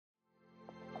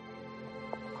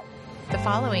The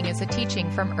following is a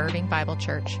teaching from Irving Bible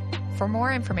Church. For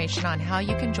more information on how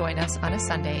you can join us on a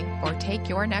Sunday or take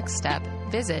your next step,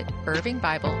 visit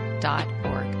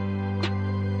irvingbible.org.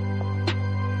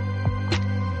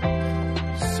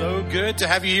 So good to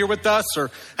have you here with us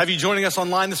or have you joining us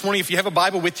online this morning. If you have a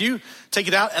Bible with you, take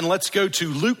it out and let's go to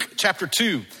Luke chapter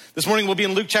 2. This morning we'll be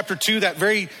in Luke chapter 2, that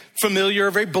very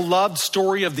familiar, very beloved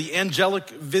story of the angelic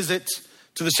visit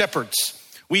to the shepherds.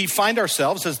 We find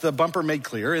ourselves, as the bumper made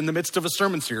clear, in the midst of a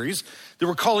sermon series that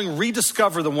we're calling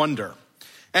Rediscover the Wonder.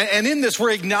 And in this,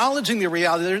 we're acknowledging the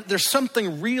reality. There's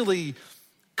something really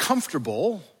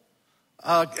comfortable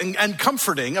and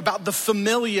comforting about the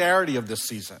familiarity of this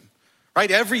season. Right?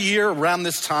 Every year around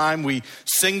this time, we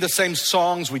sing the same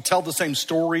songs, we tell the same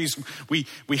stories, we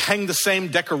hang the same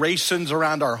decorations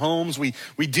around our homes, we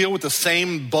deal with the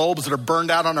same bulbs that are burned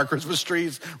out on our Christmas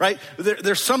trees, right?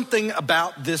 There's something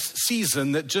about this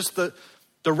season that just the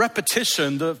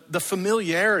repetition, the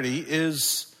familiarity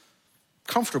is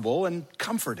comfortable and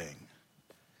comforting.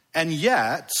 And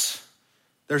yet,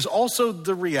 there's also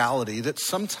the reality that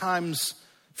sometimes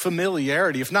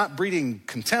familiarity, if not breeding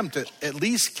contempt, it at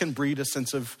least can breed a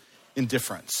sense of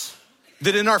indifference.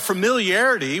 That in our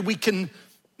familiarity, we can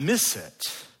miss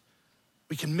it.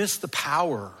 We can miss the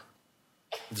power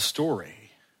of the story.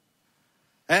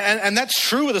 And that's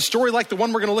true with a story like the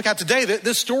one we're going to look at today.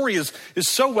 This story is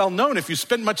so well known. If you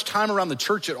spend much time around the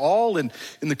church at all in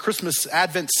the Christmas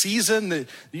Advent season,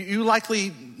 you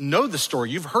likely know the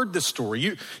story. You've heard this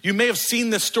story. You may have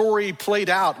seen this story played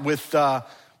out with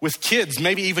kids,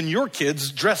 maybe even your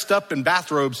kids, dressed up in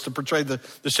bathrobes to portray the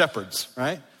shepherds,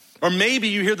 right? Or maybe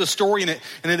you hear the story and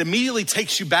it immediately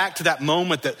takes you back to that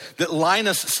moment that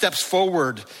Linus steps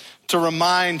forward to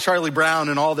remind Charlie Brown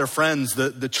and all their friends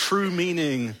the true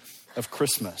meaning of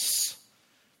Christmas.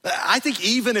 I think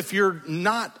even if you're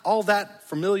not all that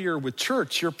familiar with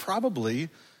church, you're probably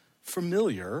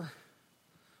familiar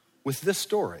with this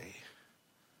story.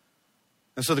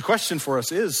 And so the question for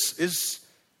us is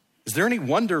there any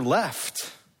wonder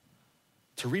left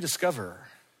to rediscover?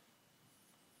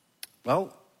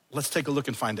 Well, let's take a look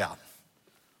and find out.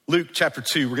 Luke chapter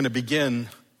 2, we're going to begin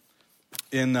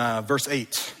in verse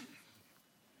 8.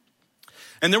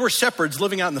 And there were shepherds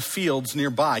living out in the fields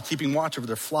nearby, keeping watch over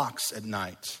their flocks at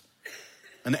night.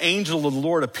 An angel of the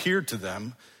Lord appeared to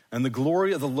them, and the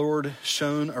glory of the Lord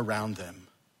shone around them,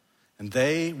 and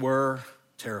they were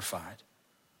terrified.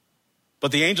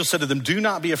 But the angel said to them, "Do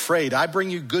not be afraid. I bring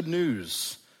you good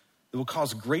news that will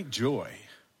cause great joy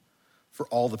for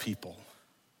all the people.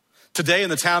 Today in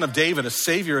the town of David, a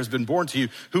Savior has been born to you,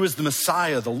 who is the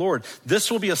Messiah, the Lord. This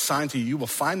will be a sign to you. You will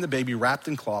find the baby wrapped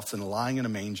in cloths and lying in a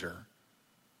manger."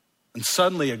 And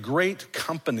suddenly a great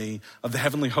company of the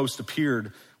heavenly host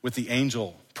appeared with the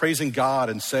angel, praising God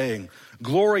and saying,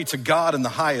 "Glory to God in the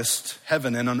highest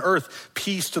heaven, and on earth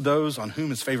peace to those on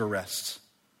whom his favor rests."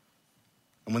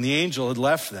 And when the angel had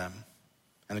left them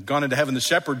and had gone into heaven, the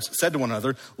shepherds said to one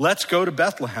another, "Let's go to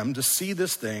Bethlehem to see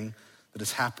this thing that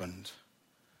has happened,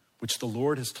 which the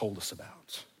Lord has told us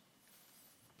about."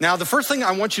 Now, the first thing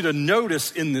I want you to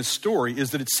notice in this story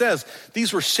is that it says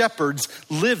these were shepherds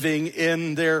living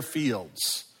in their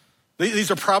fields. These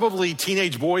are probably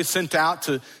teenage boys sent out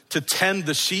to tend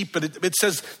the sheep, but it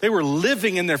says they were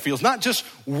living in their fields, not just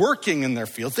working in their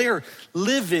fields. They are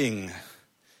living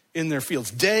in their fields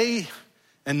day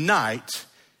and night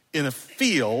in a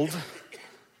field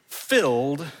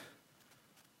filled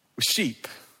with sheep.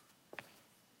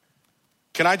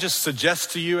 Can I just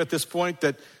suggest to you at this point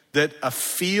that a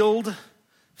field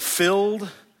filled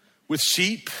with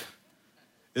sheep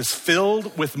is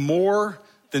filled with more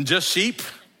than just sheep,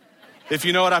 if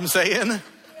you know what I'm saying,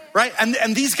 right?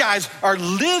 And these guys are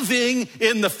living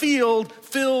in the field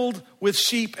filled with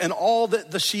sheep and all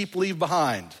that the sheep leave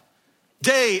behind.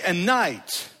 Day and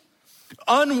night.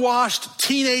 Unwashed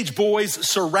teenage boys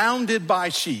surrounded by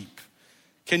sheep.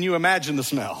 Can you imagine the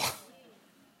smell?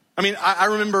 I mean, I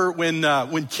remember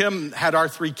when Kim had our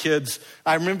three kids,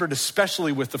 I remembered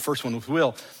especially with the first one, with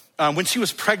Will, when she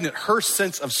was pregnant, her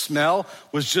sense of smell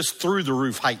was just through the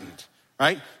roof heightened,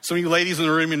 right? Some of you ladies in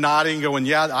the room are nodding, going,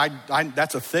 yeah, I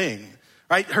that's a thing,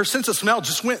 right? Her sense of smell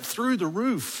just went through the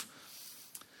roof.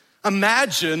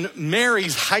 Imagine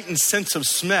Mary's heightened sense of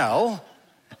smell,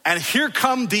 and here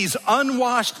come these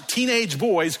unwashed teenage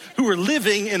boys who are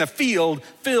living in a field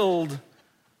filled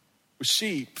with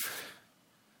sheep.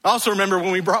 I also remember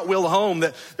when we brought Will home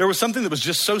that there was something that was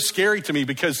just so scary to me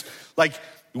because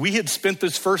we had spent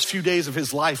those first few days of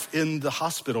his life in the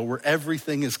hospital where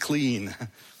everything is clean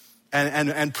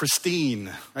and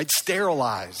pristine, right?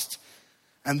 Sterilized.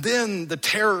 And then the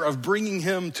terror of bringing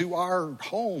him to our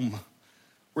home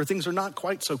where things are not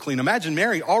quite so clean. Imagine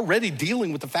Mary already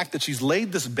dealing with the fact that she's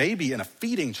laid this baby in a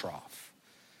feeding trough.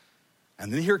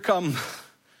 And then here come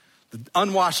the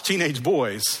unwashed teenage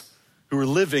boys who are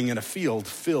living in a field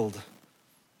filled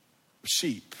with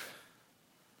sheep.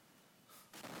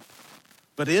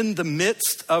 But in the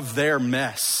midst of their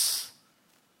mess,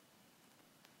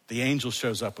 the angel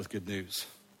shows up with good news.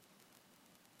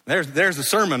 There's the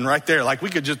sermon right there. Like we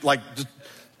could just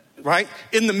right?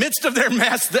 In the midst of their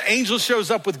mess, the angel shows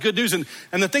up with good news. And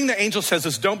the thing the angel says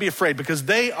is, don't be afraid, because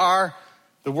they are,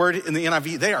 the word in the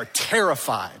NIV, they are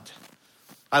terrified.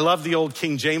 I love the old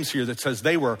King James here that says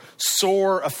they were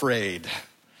sore afraid.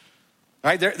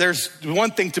 Right? There's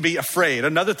one thing to be afraid,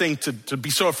 another thing to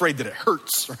be so afraid that it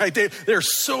hurts, right? They're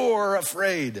sore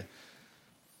afraid.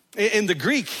 In the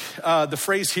Greek, the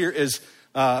phrase here is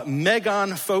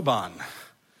megon phobon,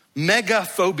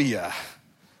 megaphobia.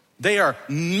 They are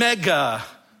mega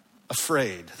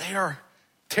afraid. They are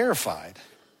terrified,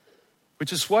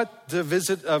 which is what the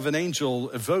visit of an angel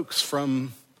evokes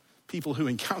from people who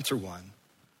encounter one.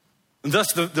 And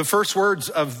thus, the first words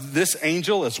of this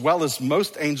angel, as well as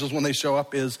most angels when they show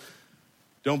up, is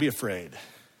don't be afraid,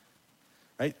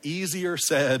 right? Easier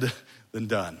said than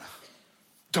done.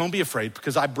 Don't be afraid,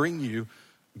 because I bring you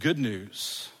good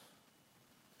news.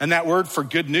 And that word for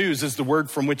good news is the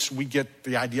word from which we get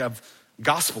the idea of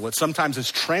gospel. It sometimes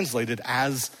is translated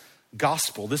as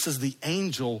gospel. This is the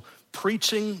angel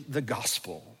preaching the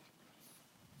gospel,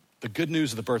 the good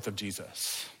news of the birth of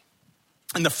Jesus.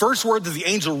 And the first word that the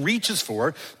angel reaches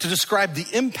for to describe the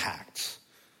impact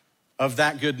of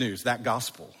that good news, that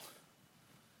gospel,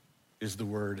 is the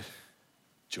word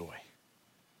joy.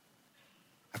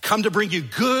 I've come to bring you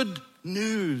good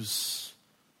news,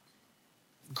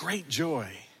 great joy,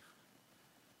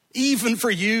 even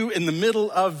for you in the middle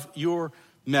of your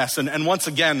mess. And once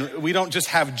again, we don't just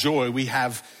have joy, we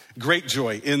have great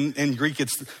joy. In Greek,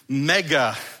 it's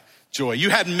mega joy.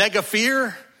 You had mega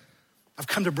fear. I've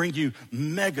come to bring you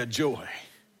mega joy.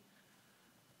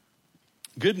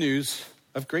 Good news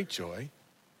of great joy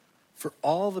for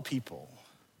all the people.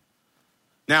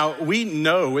 Now, we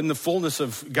know in the fullness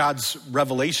of God's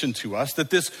revelation to us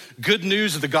that this good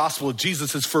news of the gospel of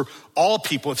Jesus is for all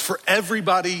people. It's for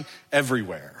everybody,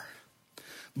 everywhere.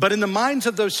 But in the minds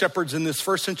of those shepherds in this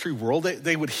first century world,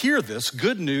 they would hear this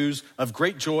good news of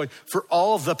great joy for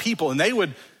all the people. And they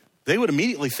would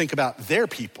immediately think about their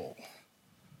people,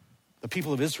 the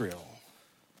people of Israel.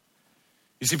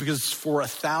 You see, because for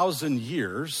 1,000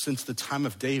 years since the time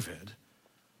of David,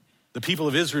 the people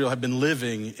of Israel have been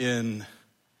living in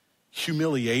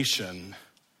humiliation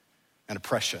and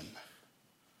oppression.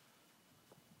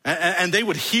 And they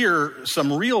would hear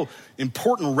some real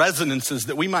important resonances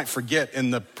that we might forget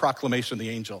in the proclamation of the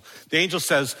angel. The angel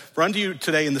says, for unto you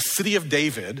today in the city of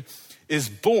David is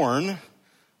born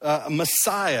a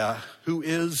Messiah who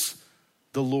is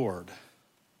the Lord.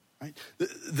 Right?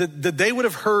 They would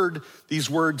have heard these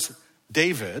words,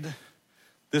 David,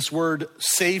 this word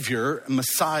Savior,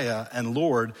 Messiah, and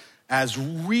Lord, as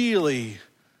really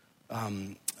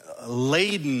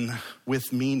laden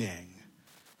with meaning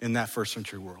in that first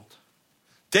century world.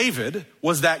 David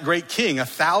was that great king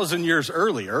 1,000 years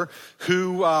earlier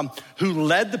who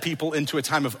led the people into a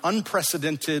time of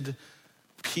unprecedented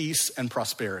peace and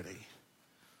prosperity.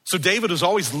 So David was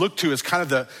always looked to as kind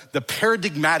of the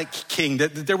paradigmatic king,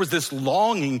 that there was this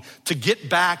longing to get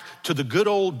back to the good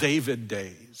old David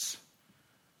days.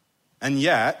 And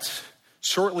yet,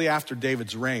 shortly after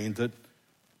David's reign,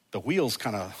 the wheels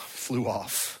kind of flew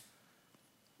off.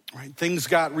 Right? Things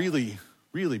got really,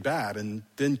 really bad and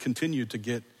then continued to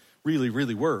get really,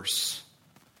 really worse.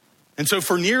 And so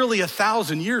for nearly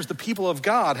 1,000 years, the people of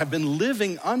God have been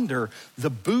living under the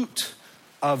boot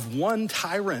of one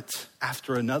tyrant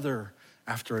after another,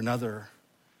 after another,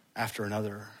 after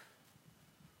another.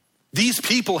 These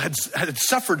people had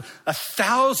suffered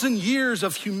 1,000 years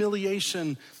of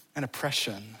humiliation and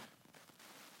oppression.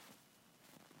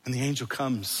 And the angel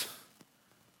comes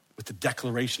with the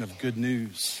declaration of good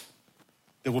news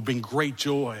that will bring great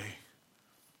joy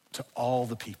to all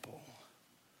the people.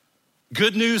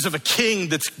 Good news of a king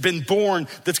that's been born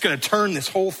that's going to turn this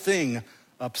whole thing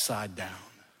upside down.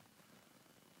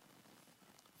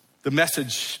 The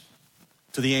message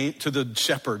to the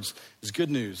shepherds is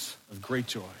good news of great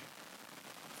joy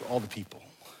for all the people.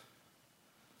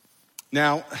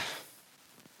 Now,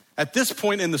 at this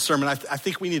point in the sermon, I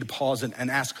think we need to pause and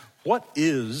ask, what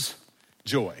is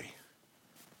joy?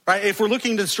 Right? If we're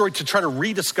looking to the story to try to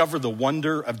rediscover the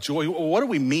wonder of joy, what do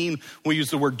we mean when we use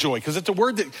the word joy? Because it's a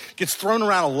word that gets thrown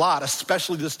around a lot,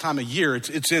 especially this time of year.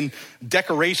 It's in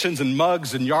decorations and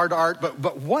mugs and yard art,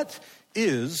 but what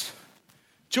is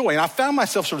joy? And I found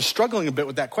myself sort of struggling a bit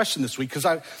with that question this week because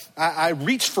I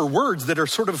reached for words that are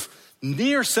sort of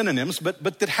near synonyms,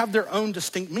 but that have their own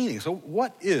distinct meaning. So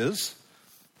what is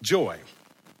joy?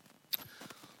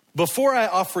 Before I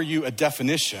offer you a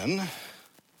definition,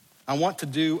 I want to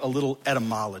do a little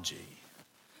etymology.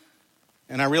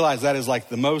 And I realize that is like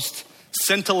the most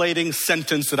scintillating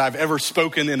sentence that I've ever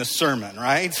spoken in a sermon,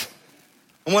 right?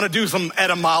 I want to do some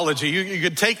etymology. You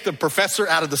could take the professor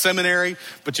out of the seminary,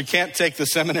 but you can't take the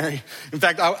seminary. In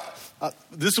fact,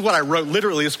 this is what I wrote.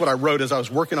 Literally, this is what I wrote as I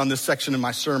was working on this section in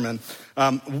my sermon.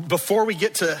 Before we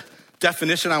get to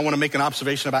definition, I want to make an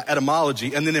observation about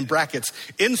etymology, and then in brackets,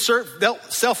 insert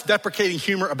self-deprecating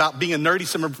humor about being a nerdy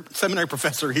seminary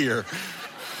professor here.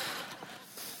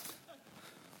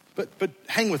 But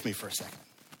hang with me for a second.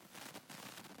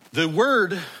 The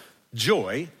word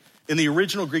joy in the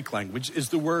original Greek language is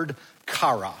the word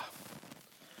chara.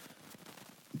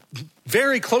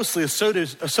 Very closely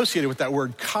associated with that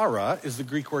word chara is the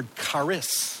Greek word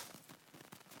charis,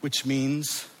 which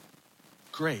means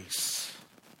grace.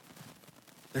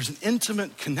 There's an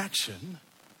intimate connection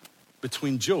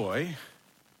between joy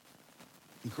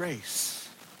and grace.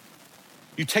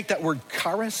 You take that word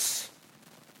charis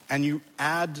and you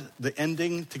add the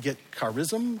ending to get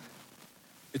charism.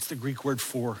 It's the Greek word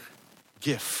for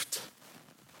gift.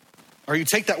 Or you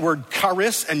take that word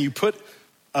charis and you put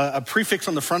a prefix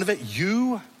on the front of it,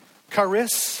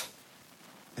 Eucharis,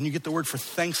 and you get the word for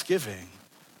thanksgiving,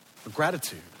 for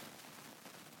gratitude.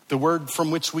 The word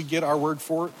from which we get our word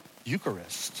for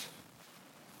Eucharist.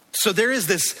 So there is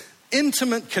this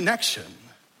intimate connection,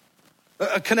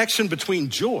 a connection between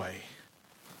joy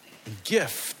and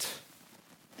gift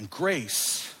and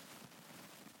grace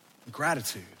and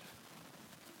gratitude.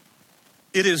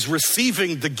 It is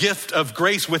receiving the gift of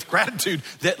grace with gratitude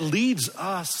that leads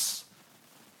us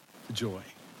to joy.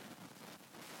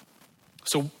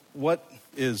 So what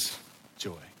is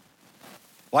joy?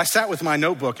 Well, I sat with my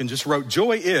notebook and just wrote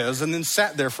joy is, and then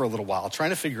sat there for a little while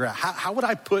trying to figure out how would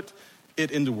I put it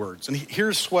into words. And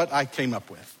here's what I came up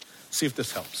with. See if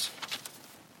this helps.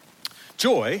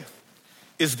 Joy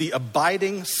is the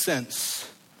abiding sense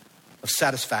of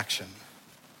satisfaction,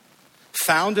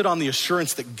 founded on the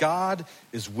assurance that God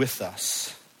is with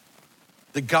us,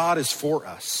 that God is for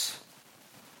us,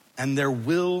 and there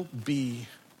will be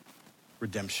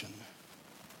redemption.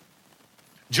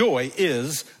 Joy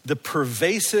is the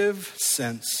pervasive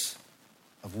sense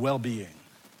of well-being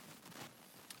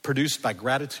produced by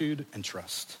gratitude and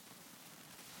trust.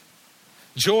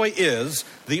 Joy is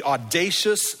the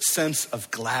audacious sense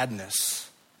of gladness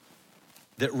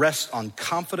that rests on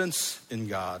confidence in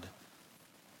God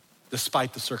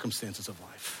despite the circumstances of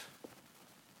life.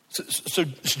 So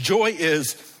joy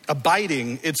is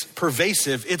abiding, it's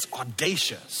pervasive, it's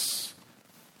audacious.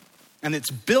 And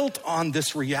it's built on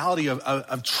this reality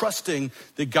of trusting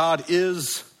that God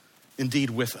is indeed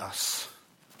with us,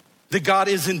 that God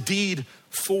is indeed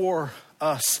for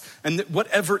us, and that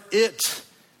whatever it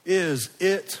is,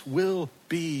 it will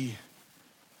be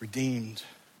redeemed.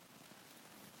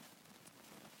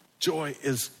 Joy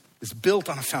is built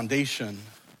on a foundation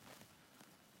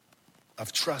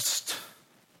of trust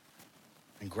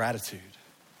and gratitude.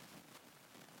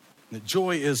 And that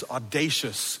joy is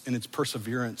audacious in its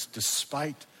perseverance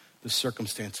despite the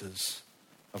circumstances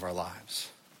of our lives.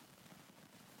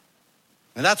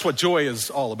 And that's what joy is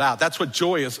all about. That's what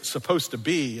joy is supposed to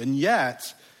be. And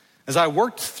yet, as I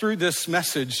worked through this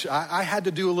message, I had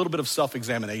to do a little bit of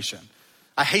self-examination.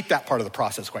 I hate that part of the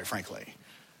process, quite frankly.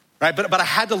 Right? But I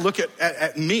had to look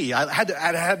at me. I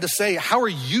had to say, how are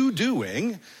you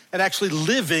doing and actually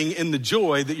living in the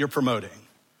joy that you're promoting?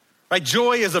 Right?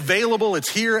 Joy is available. It's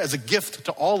here as a gift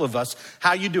to all of us.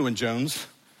 How you doing, Jones?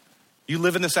 You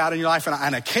living this out in your life?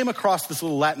 And I came across this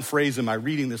little Latin phrase in my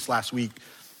reading this last week.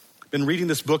 Been reading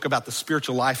this book about the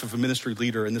spiritual life of a ministry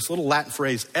leader, and this little Latin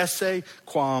phrase, esse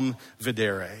quam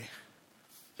videre,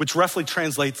 which roughly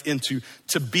translates into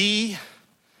to be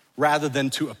rather than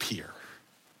to appear.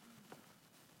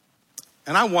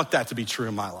 And I want that to be true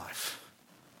in my life.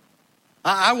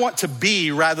 I want to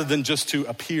be rather than just to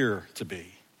appear to be.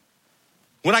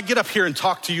 When I get up here and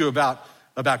talk to you about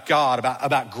God,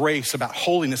 about grace, about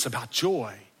holiness, about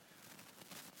joy,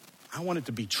 I want it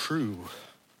to be true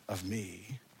of me,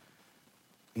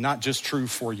 not just true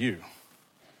for you.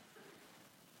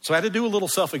 So I had to do a little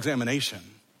self-examination.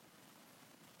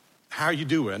 How are you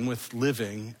doing with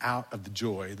living out of the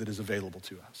joy that is available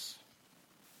to us?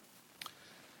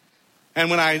 And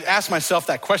when I asked myself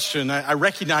that question, I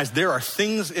recognized there are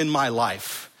things in my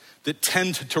life that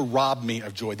tend to rob me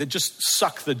of joy, that just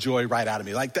suck the joy right out of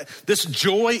me. Like that, this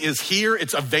joy is here,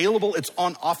 it's available, it's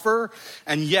on offer,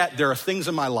 and yet there are things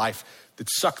in my life that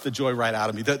suck the joy right out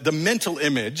of me. The mental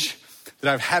image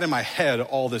that I've had in my head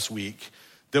all this week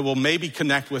that will maybe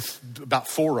connect with about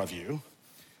 4 of you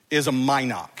is a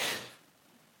Minox.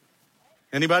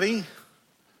 Anybody?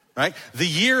 Right? The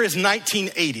year is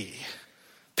 1980.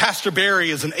 Pastor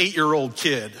Barry is an 8-year-old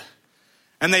kid.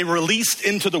 And they released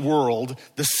into the world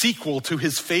the sequel to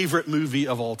his favorite movie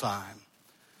of all time.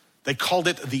 They called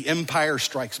it The Empire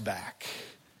Strikes Back.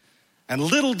 And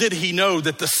little did he know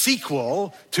that the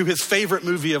sequel to his favorite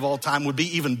movie of all time would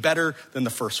be even better than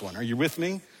the first one. Are you with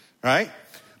me? Right?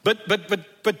 But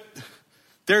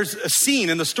there's a scene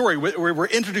in the story where we're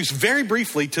introduced very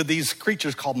briefly to these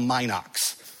creatures called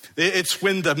Minox. It's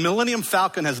when the Millennium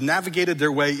Falcon has navigated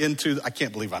their way into, I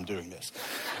can't believe I'm doing this,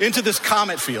 into this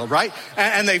comet field, right?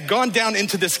 And they've gone down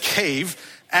into this cave,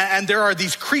 and there are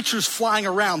these creatures flying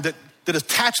around that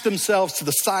attach themselves to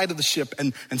the side of the ship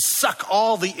and suck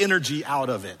all the energy out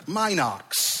of it.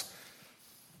 Minox.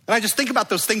 And I just think about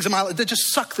those things in my life that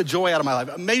just suck the joy out of my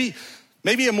life.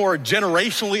 Maybe a more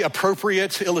generationally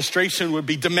appropriate illustration would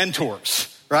be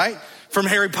Dementors, right? From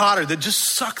Harry Potter, that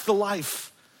just suck the life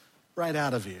right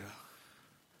out of you.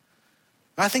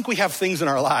 I think we have things in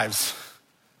our lives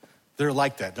that are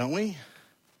like that, don't we?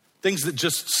 Things that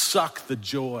just suck the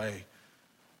joy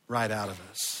right out of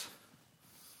us.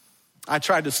 I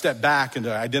tried to step back and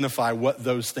to identify what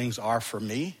those things are for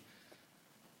me.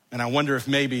 And I wonder if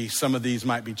maybe some of these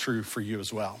might be true for you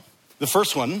as well. The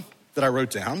first one that I wrote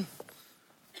down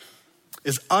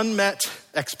is unmet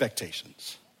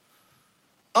expectations.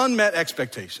 Unmet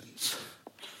expectations.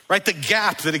 Right? The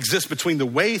gap that exists between the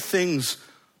way things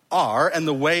are and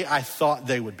the way I thought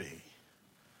they would be.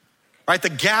 Right? The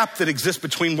gap that exists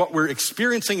between what we're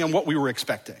experiencing and what we were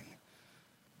expecting.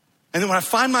 And then when I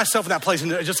find myself in that place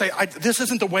and I just say, this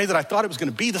isn't the way that I thought it was going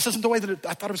to be. This isn't the way that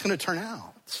I thought it was going to turn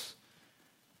out. It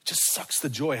just sucks the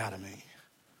joy out of me.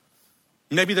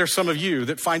 Maybe there's some of you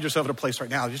that find yourself at a place right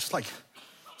now. You're just like,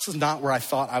 this is not where I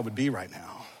thought I would be right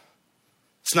now.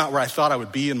 It's not where I thought I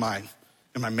would be in my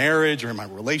marriage or in my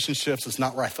relationships. It's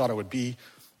not where I thought I would be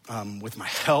with my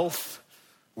health,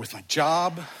 with my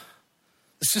job.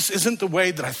 This just isn't the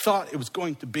way that I thought it was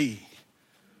going to be.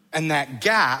 And that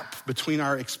gap between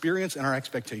our experience and our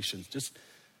expectations just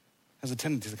has a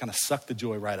tendency to kind of suck the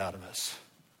joy right out of us.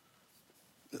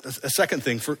 A second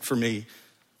thing for me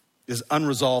is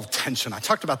unresolved tension. I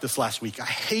talked about this last week. I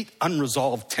hate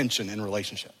unresolved tension in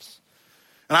relationships.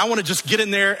 And I want to just get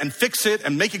in there and fix it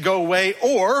and make it go away,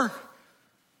 or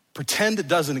pretend it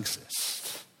doesn't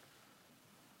exist.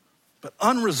 But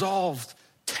unresolved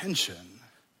tension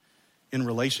in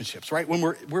relationships, right? When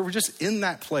we're just in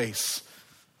that place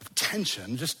of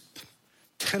tension, just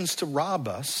tends to rob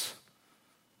us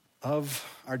of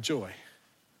our joy.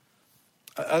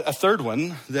 A third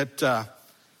one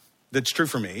that's true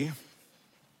for me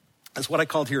is what I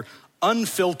called here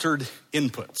unfiltered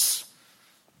inputs.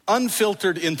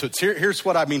 Unfiltered inputs. Here's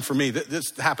what I mean for me.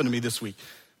 This happened to me this week.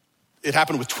 It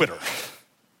happened with Twitter,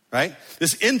 right?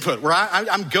 This input where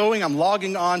I'm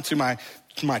logging on to my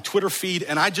Twitter feed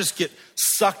and I just get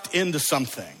sucked into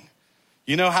something.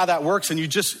 You know how that works? And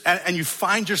you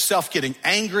find yourself getting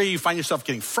angry, you find yourself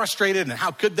getting frustrated, and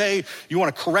how could they? You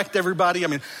want to correct everybody. I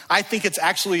mean, I think it's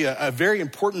actually a very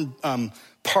important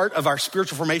part of our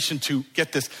spiritual formation to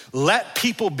get this, let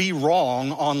people be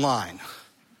wrong online,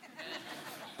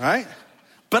 right?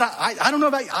 But I don't know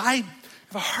about you, I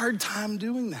have a hard time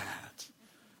doing that.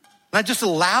 And I just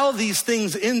allow these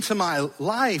things into my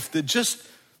life that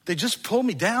they just pull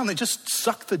me down. They just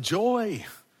suck the joy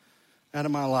out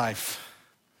of my life.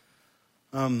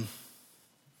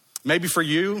 Maybe for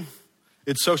you,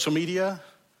 it's social media.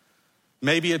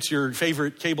 Maybe it's your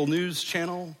favorite cable news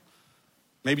channel.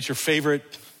 Maybe it's your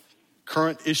favorite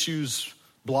current issues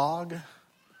blog.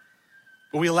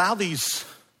 But we allow these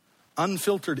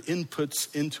unfiltered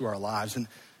inputs into our lives. And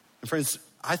friends,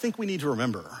 I think we need to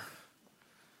remember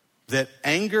that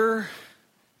anger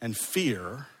and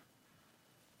fear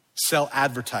sell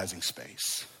advertising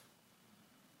space.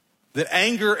 That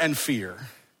anger and fear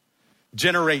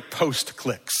generate post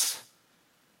clicks.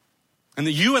 And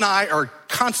that you and I are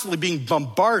constantly being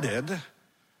bombarded,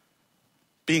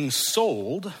 being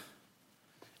sold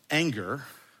anger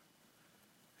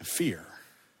and fear.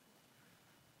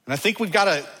 And I think we've got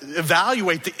to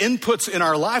evaluate the inputs in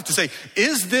our life to say,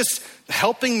 is this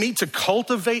helping me to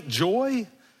cultivate joy?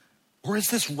 Or is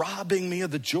this robbing me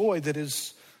of the joy that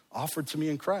is offered to me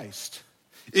in Christ?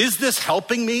 Is this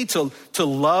helping me to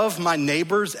love my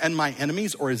neighbors and my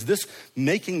enemies? Or is this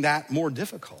making that more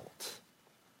difficult?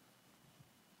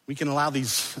 we can allow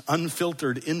these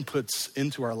unfiltered inputs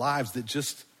into our lives that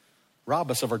just rob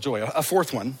us of our joy. A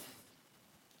fourth one.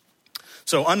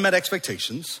 So unmet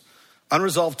expectations,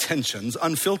 unresolved tensions,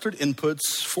 unfiltered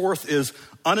inputs. Fourth is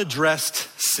unaddressed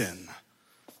sin.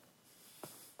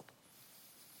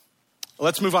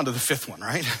 Let's move on to the fifth one,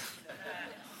 right?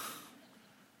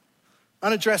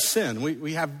 Unaddressed sin.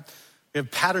 We have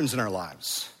patterns in our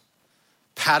lives.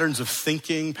 Patterns of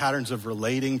thinking, patterns of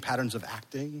relating, patterns of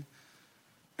acting.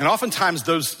 And oftentimes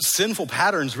those sinful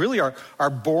patterns really are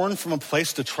born from a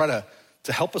place to try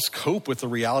to help us cope with the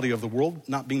reality of the world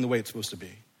not being the way it's supposed to be,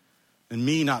 and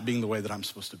me not being the way that I'm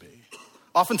supposed to be.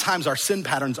 Oftentimes our sin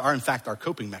patterns are in fact our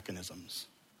coping mechanisms.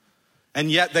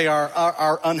 And yet they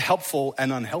are unhelpful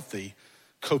and unhealthy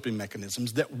coping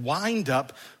mechanisms that wind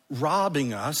up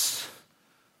robbing us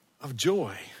of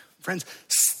joy. Friends,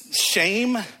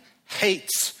 shame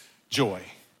hates joy.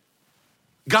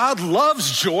 God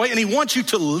loves joy and he wants you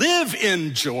to live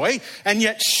in joy, and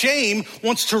yet shame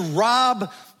wants to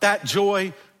rob that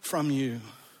joy from you.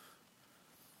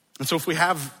 And so if we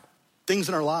have things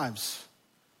in our lives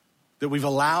that we've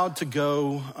allowed to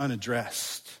go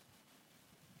unaddressed,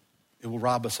 it will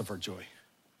rob us of our joy.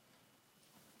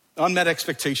 Unmet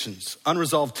expectations,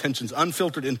 unresolved tensions,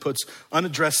 unfiltered inputs,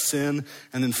 unaddressed sin,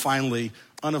 and then finally,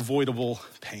 unavoidable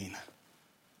pain.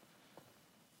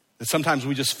 And sometimes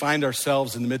we just find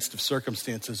ourselves in the midst of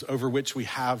circumstances over which we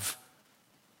have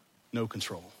no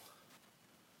control.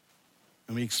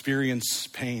 And we experience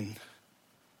pain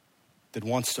that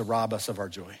wants to rob us of our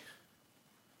joy.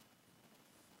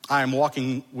 I am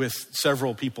walking with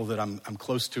several people that I'm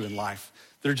close to in life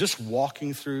that are just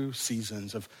walking through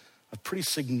seasons of pretty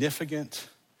significant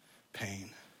pain.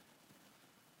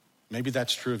 Maybe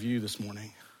that's true of you this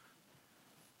morning.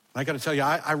 I got to tell you,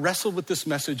 I wrestled with this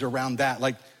message around that.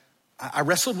 Like, I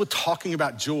wrestled with talking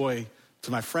about joy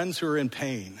to my friends who are in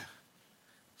pain.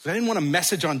 So I didn't want a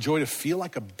message on joy to feel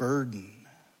like a burden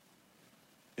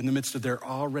in the midst of their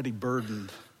already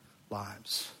burdened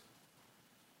lives.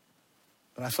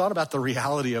 But I thought about the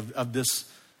reality of this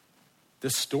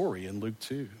story in Luke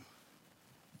 2.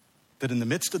 That in the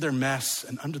midst of their mess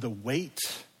and under the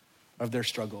weight of their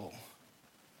struggle,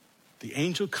 the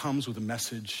angel comes with a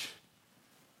message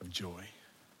of joy.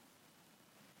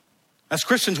 As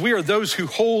Christians, we are those who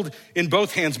hold in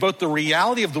both hands both the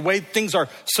reality of the way things are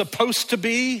supposed to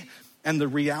be and the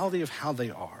reality of how they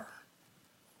are.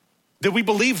 That we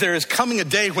believe there is coming a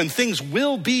day when things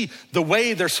will be the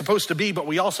way they're supposed to be, but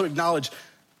we also acknowledge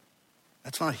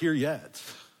that's not here yet.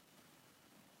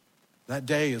 That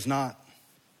day is not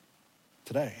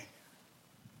today.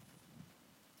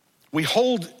 We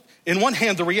hold in one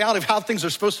hand the reality of how things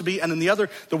are supposed to be, and in the other,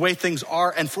 the way things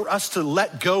are. And for us to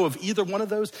let go of either one of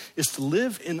those is to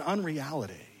live in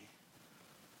unreality.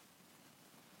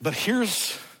 But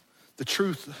here's the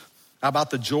truth about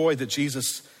the joy that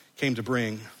Jesus came to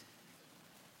bring.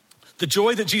 The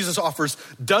joy that Jesus offers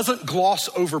doesn't gloss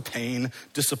over pain,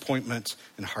 disappointment,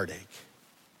 and heartache.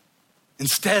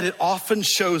 Instead, it often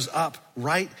shows up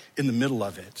right in the middle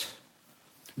of it.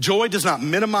 Joy does not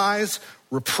minimize,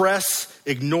 repress,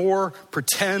 ignore,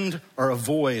 pretend, or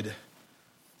avoid.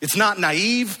 It's not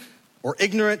naive or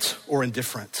ignorant or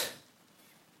indifferent.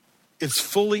 It's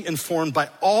fully informed by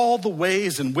all the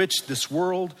ways in which this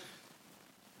world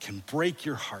can break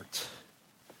your heart.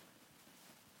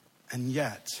 And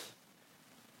yet,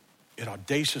 it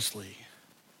audaciously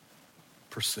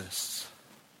persists.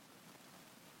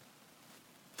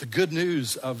 The good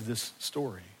news of this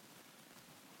story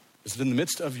is that in the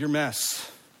midst of your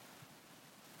mess,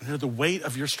 under the weight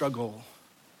of your struggle,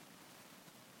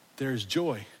 there's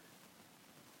joy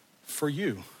for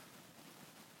you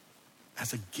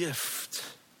as a gift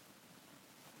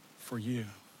for you.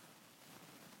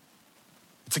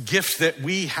 It's a gift that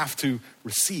we have to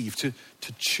receive, to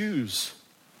choose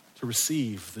to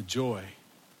receive the joy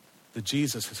that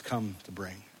Jesus has come to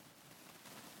bring.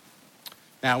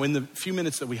 Now, in the few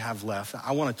minutes that we have left,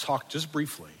 I want to talk just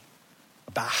briefly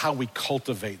about how we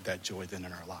cultivate that joy then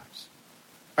in our lives.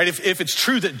 Right? If it's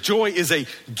true that joy is a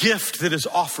gift that is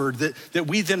offered, that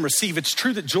we then receive, it's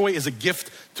true that joy is a gift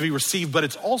to be received, but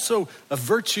it's also a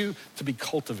virtue to be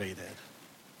cultivated.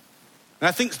 And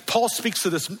I think Paul speaks to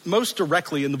this most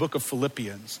directly in the book of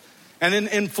Philippians. And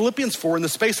in Philippians 4, in the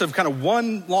space of kind of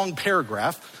one long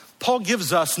paragraph, Paul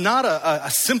gives us not a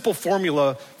simple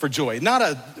formula for joy, not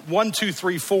a 1, 2,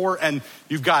 3, 4, and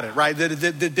you've got it, right?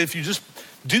 That if you just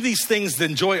do these things,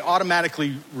 then joy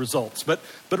automatically results. But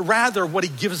rather, what he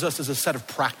gives us is a set of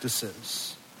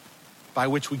practices by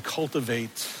which we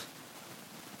cultivate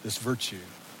this virtue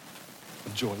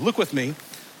of joy. Look with me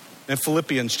in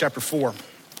Philippians chapter 4.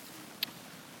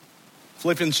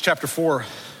 Philippians chapter 4,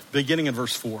 beginning in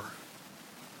verse 4.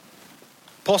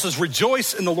 Paul says,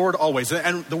 rejoice in the Lord always.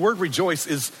 And the word rejoice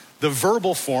is the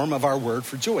verbal form of our word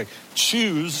for joy.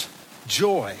 Choose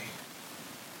joy.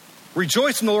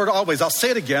 Rejoice in the Lord always. I'll say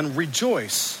it again,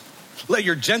 rejoice. Let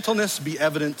your gentleness be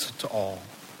evident to all.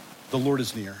 The Lord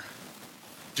is near.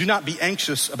 Do not be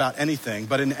anxious about anything,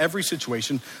 but in every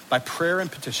situation, by prayer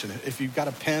and petition. If you've got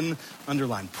a pen,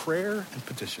 underline prayer and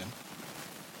petition.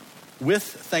 With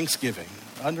thanksgiving,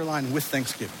 underline with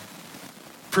thanksgiving.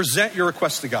 Present your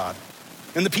requests to God.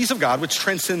 And the peace of God, which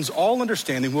transcends all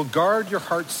understanding, will guard your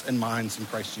hearts and minds in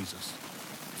Christ Jesus.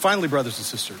 Finally, brothers and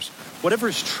sisters, whatever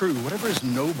is true, whatever is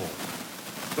noble,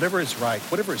 whatever is right,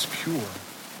 whatever is pure,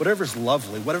 whatever is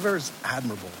lovely, whatever is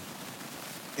admirable,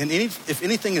 and if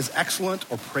anything is excellent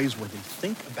or praiseworthy,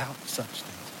 think about such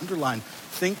things. Underline,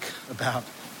 think about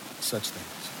such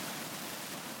things.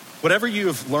 Whatever you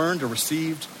have learned or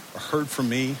received or heard from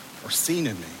me or seen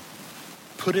in me,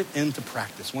 put it into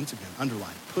practice. Once again,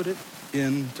 underline, put it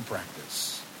into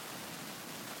practice.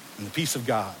 And the peace of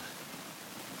God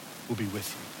will be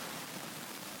with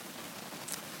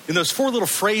you. In those four little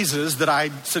phrases that I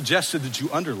suggested that you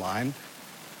underline,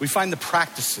 we find the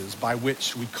practices by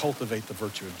which we cultivate the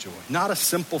virtue of joy. Not a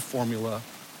simple formula,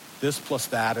 this plus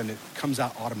that, and it comes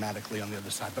out automatically on the other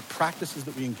side, but practices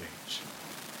that we engage.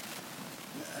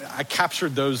 I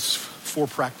captured those four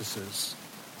practices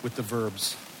with the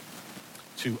verbs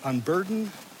to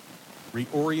unburden,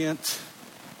 reorient,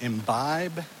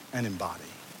 imbibe, and embody.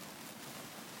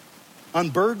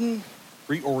 Unburden,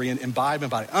 reorient, imbibe,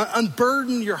 embody.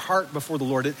 Unburden your heart before the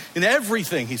Lord in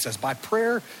everything, he says, by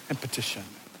prayer and petition.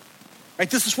 Right?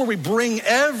 This is where we bring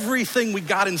everything we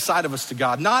got inside of us to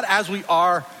God. Not as we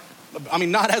are,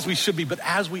 not as we should be, but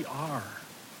as we are.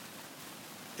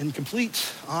 In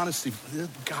complete honesty,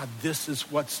 God, this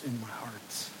is what's in my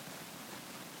heart.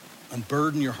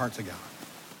 Unburden your heart to God.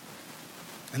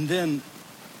 And then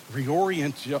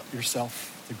reorient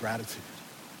yourself to gratitude.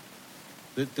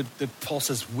 That Paul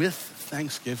says, with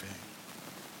thanksgiving.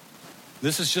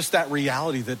 This is just that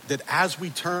reality that as we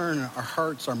turn our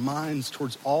hearts, our minds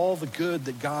towards all the good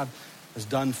that God has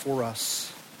done for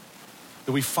us,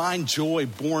 that we find joy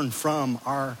born from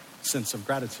our sense of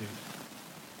gratitude.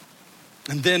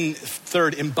 And then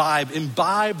third, imbibe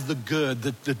the good,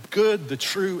 the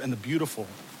true, and the beautiful.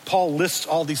 Paul lists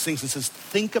all these things and says,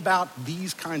 think about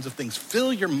these kinds of things.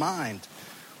 Fill your mind,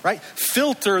 right?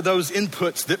 Filter those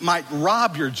inputs that might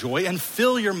rob your joy and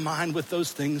fill your mind with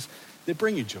those things that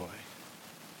bring you joy.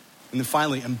 And then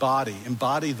finally,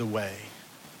 embody the way.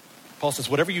 Paul says,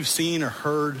 whatever you've seen or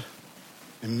heard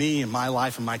in me, in my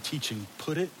life, in my teaching,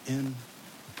 put it in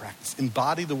practice.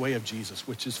 Embody the way of Jesus,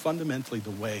 which is fundamentally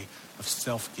the way of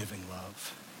self-giving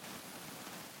love.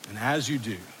 And as you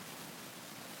do,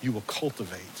 you will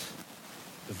cultivate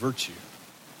the virtue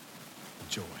of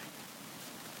joy.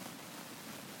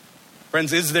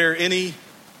 Friends, is there any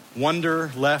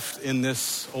wonder left in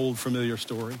this old familiar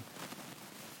story?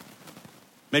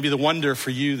 Maybe the wonder for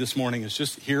you this morning is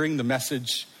just hearing the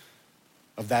message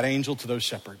of that angel to those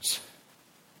shepherds.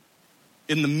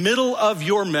 In the middle of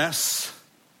your mess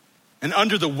and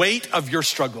under the weight of your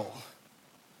struggle,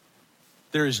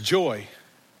 there is joy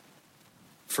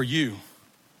for you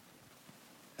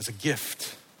as a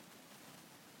gift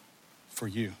for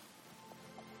you.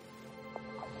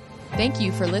 Thank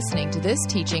you for listening to this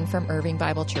teaching from Irving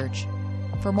Bible Church.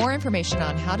 For more information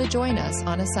on how to join us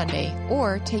on a Sunday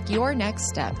or take your next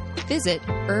step, visit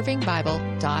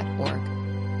irvingbible.org.